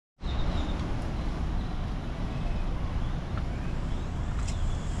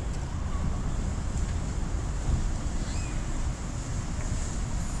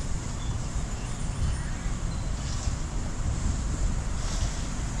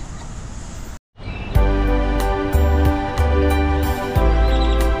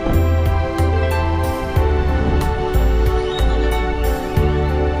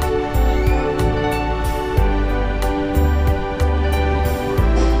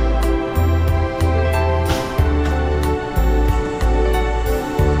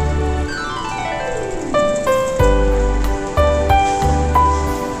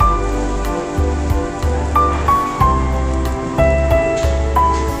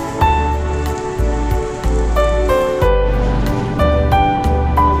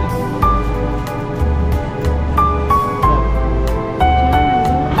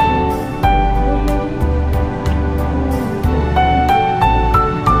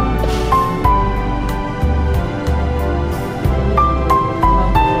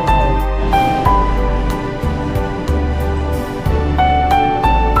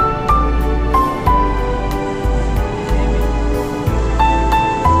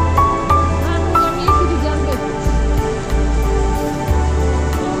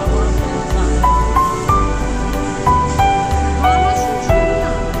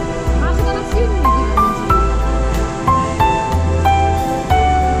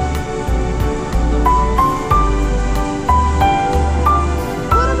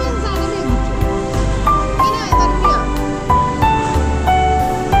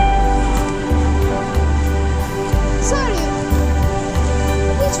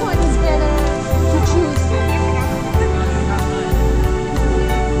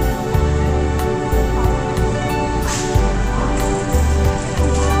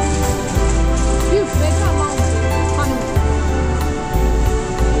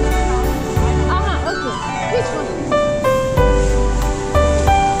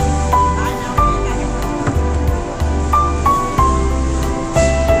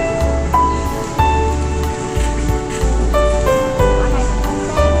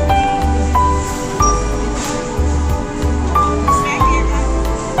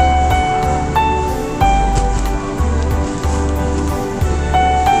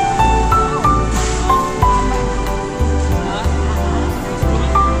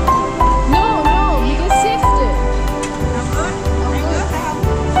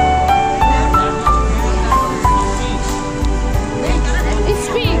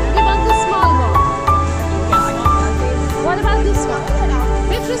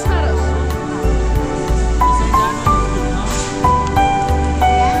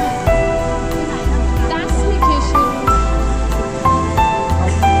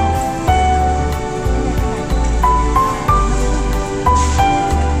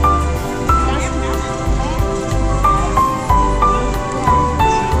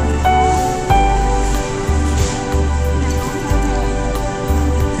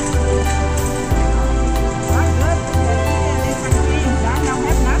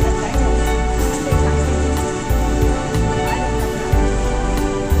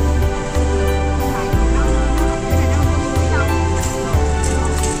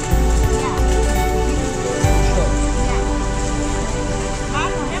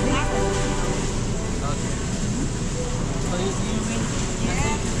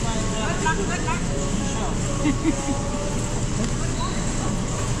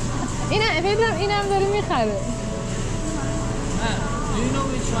اینم داره میخره. Do you know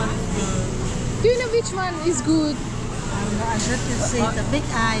which one is good? Do you know which one is good? I should say the big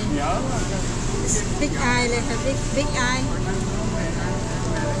eye. Big eye, like a big eye.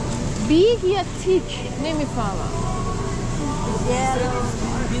 Big یا thick نمیفهمم. Yellow.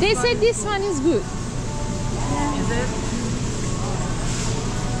 They said this one is good. Is it?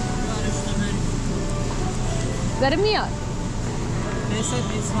 داره میاد. They said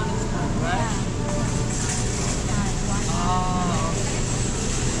this one is good, right?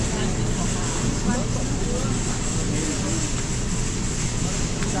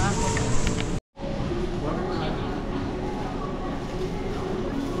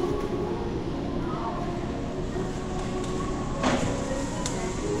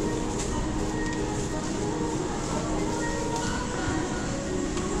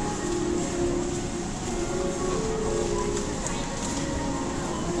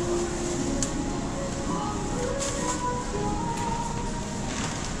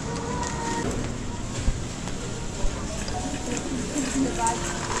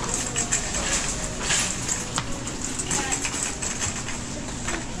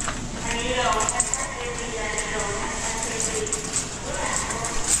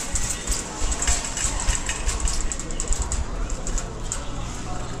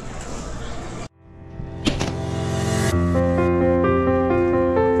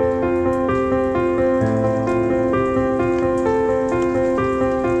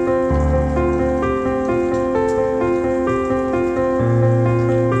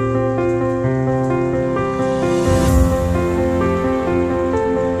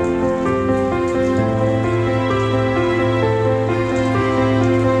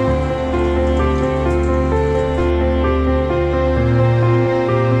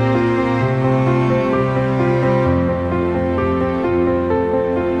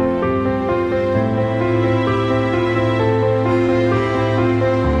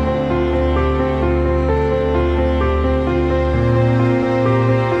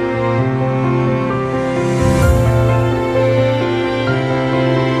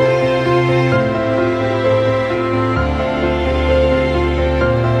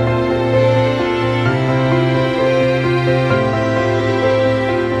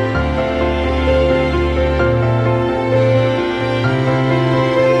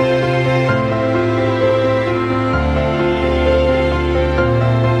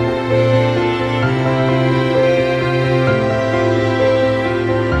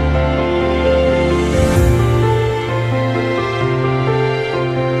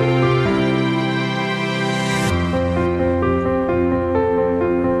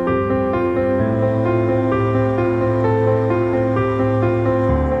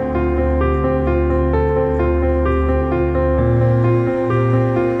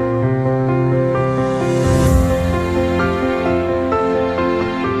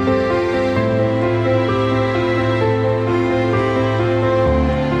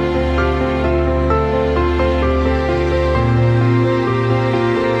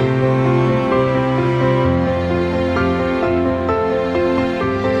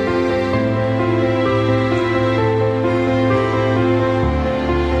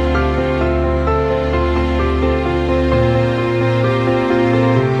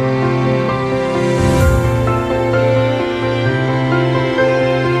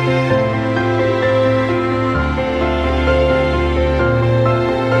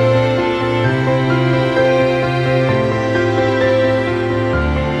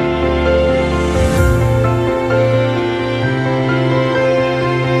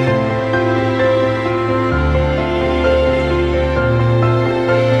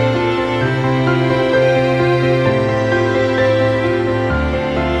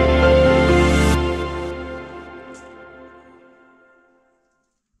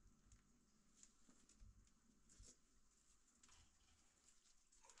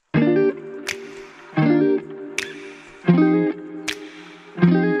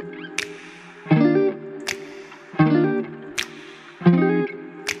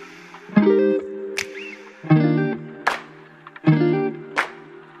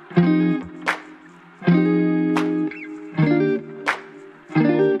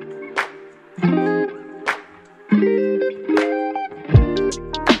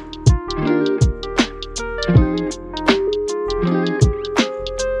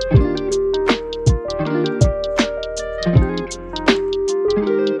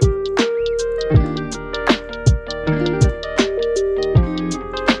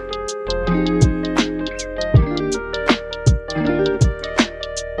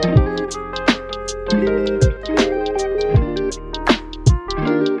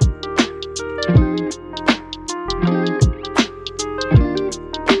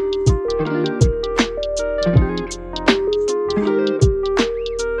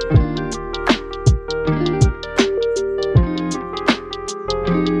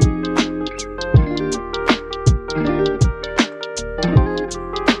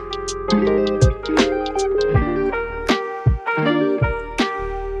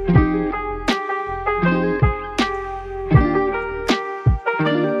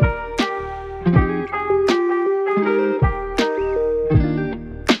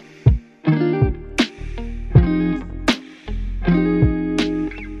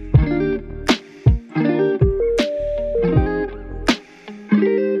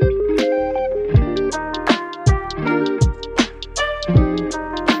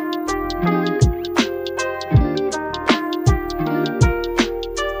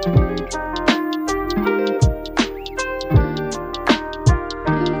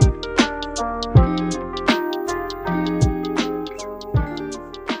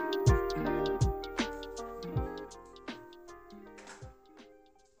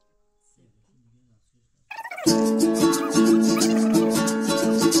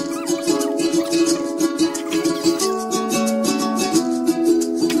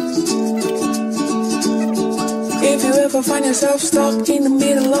 you ever find yourself stuck in the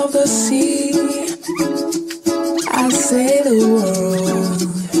middle of the sea, I say the world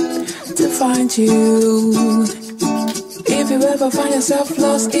to find you. If you ever find yourself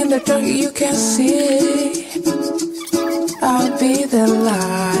lost in the dark you can't see, I'll be the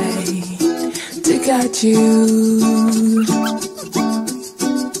light to guide you.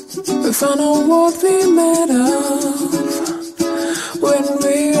 We found out what we made of when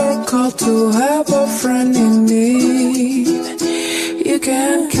we are called to help a friend in need. You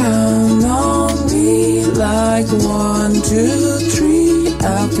can count on me like 1, 2, 3,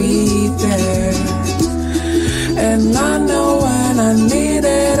 I'll be there. And I know when I need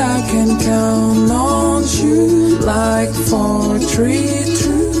it I can count on you like 4, 3,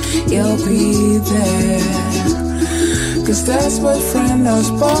 2, you'll be there. Cause that's what friends are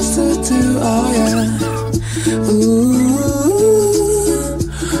supposed to do, oh yeah. Ooh,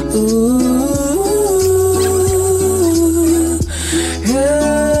 ooh,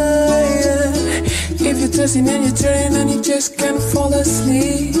 yeah, yeah. If you're twisting and you're turning and you just can't fall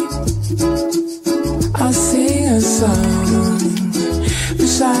asleep, I'll sing a song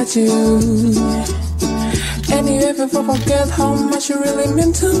beside you. And you ever forget how much you really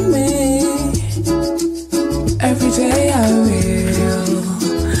mean to me, every day I will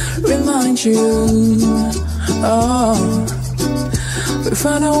remind you. Oh, we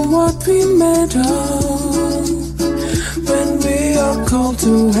found out what we made of when we are called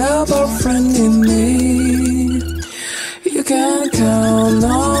to help our friend in need. You can count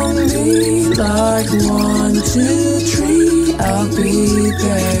on me like 1, 2, 3, I'll be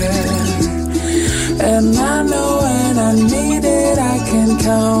there. And I know when I need it I can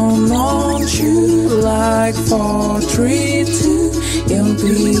count on you like 4, 3, 2, you'll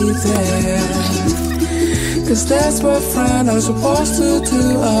be there. Cause that's what friends are supposed to do,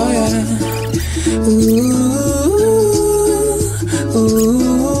 oh yeah. Ooh, ooh.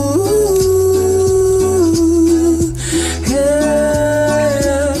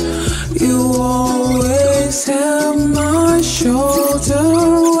 Tap my shoulder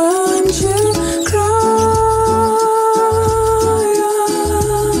when you cry.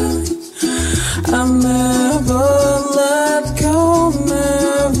 I'll never let go,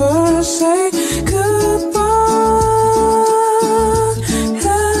 never say goodbye.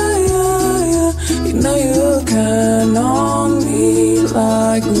 Yeah, yeah, yeah. You know you can on me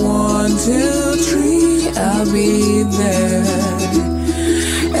like 1, 2, 3, I'll be there.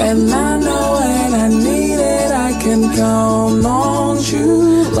 And I know when I need it I can count on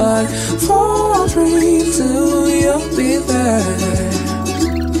you like 4, 3, 2, you'll be there.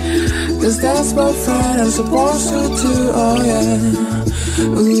 Cause that's what friends are supposed to do, oh yeah.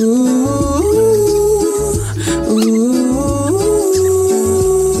 Ooh, ooh.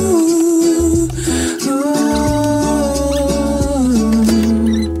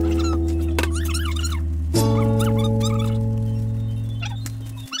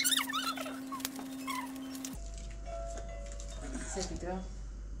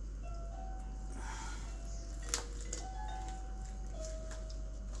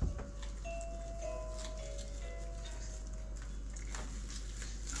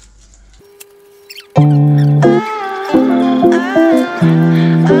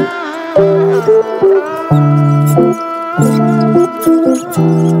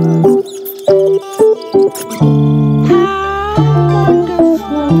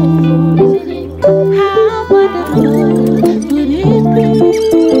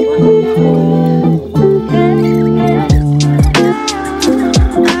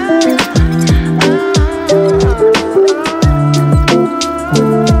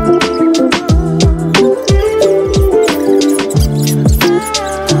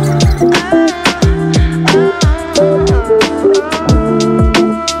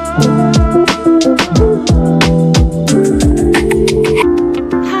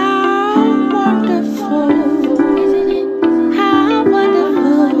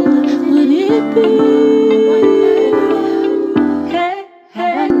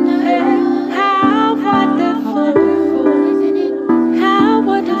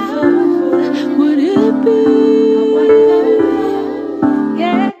 Would it be?